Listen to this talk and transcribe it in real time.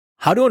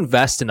How to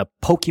invest in the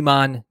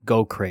Pokemon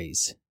Go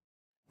craze?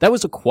 That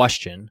was a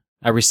question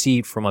I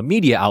received from a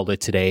media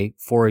outlet today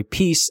for a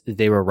piece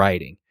they were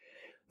writing.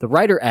 The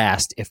writer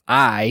asked if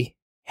I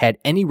had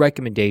any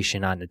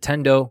recommendation on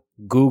Nintendo,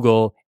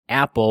 Google,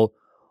 Apple,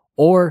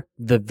 or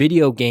the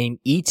video game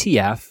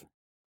ETF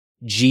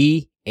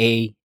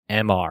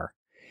GAMR.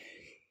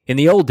 In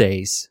the old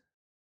days,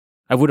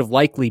 I would have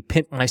likely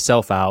pimped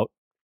myself out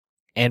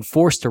and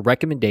forced a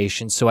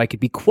recommendation so I could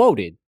be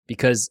quoted,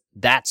 because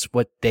that's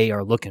what they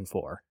are looking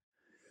for.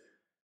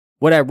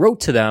 What I wrote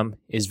to them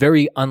is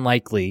very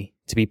unlikely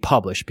to be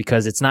published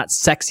because it's not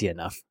sexy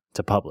enough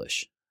to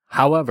publish.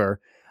 However,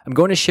 I'm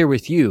going to share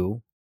with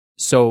you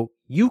so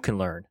you can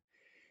learn.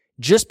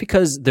 Just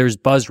because there's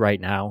buzz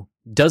right now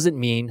doesn't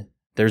mean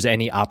there's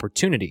any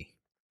opportunity.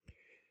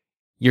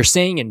 You're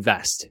saying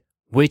invest,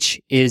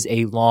 which is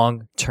a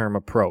long-term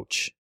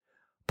approach.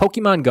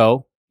 Pokemon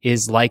Go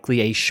is likely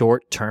a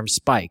short-term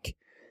spike.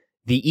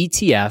 The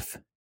ETF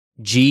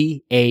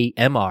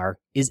GAMR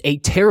is a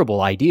terrible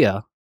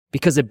idea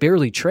because it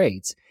barely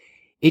trades.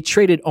 It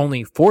traded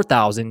only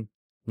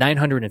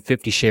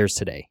 4,950 shares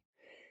today.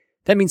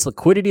 That means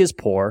liquidity is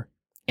poor,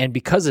 and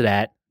because of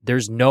that,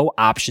 there's no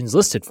options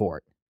listed for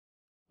it.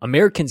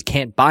 Americans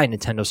can't buy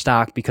Nintendo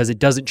stock because it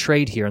doesn't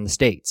trade here in the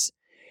States.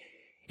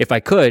 If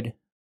I could,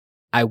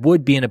 I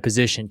would be in a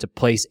position to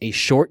place a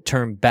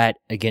short-term bet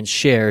against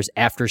shares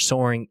after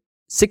soaring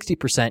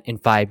 60% in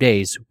 5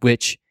 days,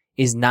 which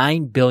is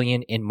 $9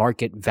 billion in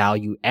market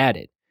value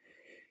added.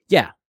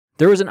 Yeah,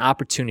 there was an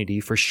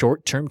opportunity for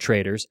short-term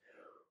traders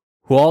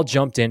who all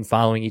jumped in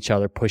following each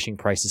other, pushing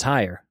prices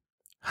higher.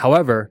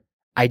 However,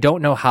 I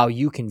don't know how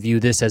you can view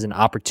this as an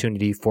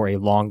opportunity for a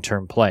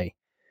long-term play.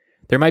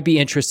 There might be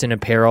interest in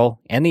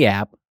apparel and the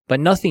app, but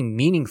nothing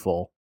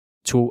meaningful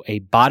to a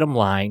bottom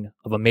line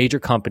of a major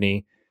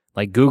company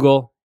like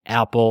Google,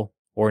 Apple,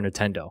 or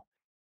Nintendo.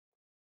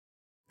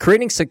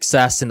 Creating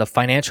success in the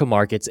financial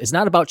markets is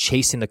not about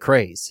chasing the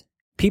craze.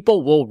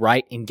 People will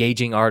write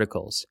engaging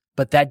articles,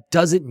 but that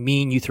doesn't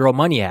mean you throw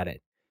money at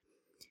it.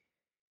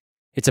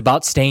 It's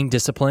about staying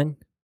disciplined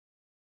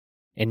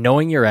and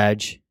knowing your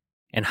edge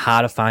and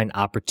how to find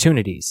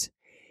opportunities.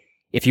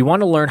 If you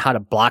want to learn how to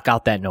block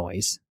out that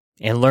noise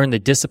and learn the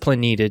discipline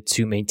needed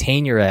to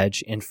maintain your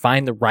edge and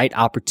find the right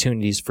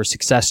opportunities for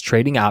success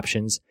trading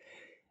options,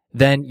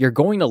 then you're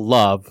going to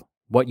love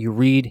what you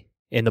read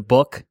in the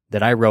book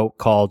that I wrote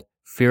called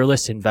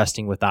Fearless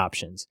Investing with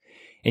Options.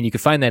 And you can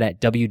find that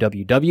at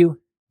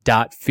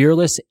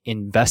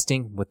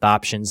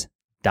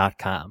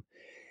www.fearlessinvestingwithoptions.com.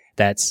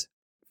 That's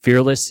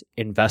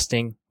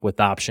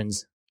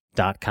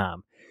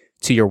fearlessinvestingwithoptions.com.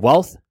 To your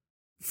wealth,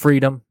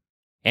 freedom,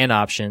 and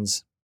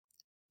options.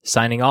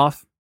 Signing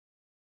off,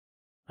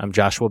 I'm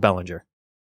Joshua Bellinger.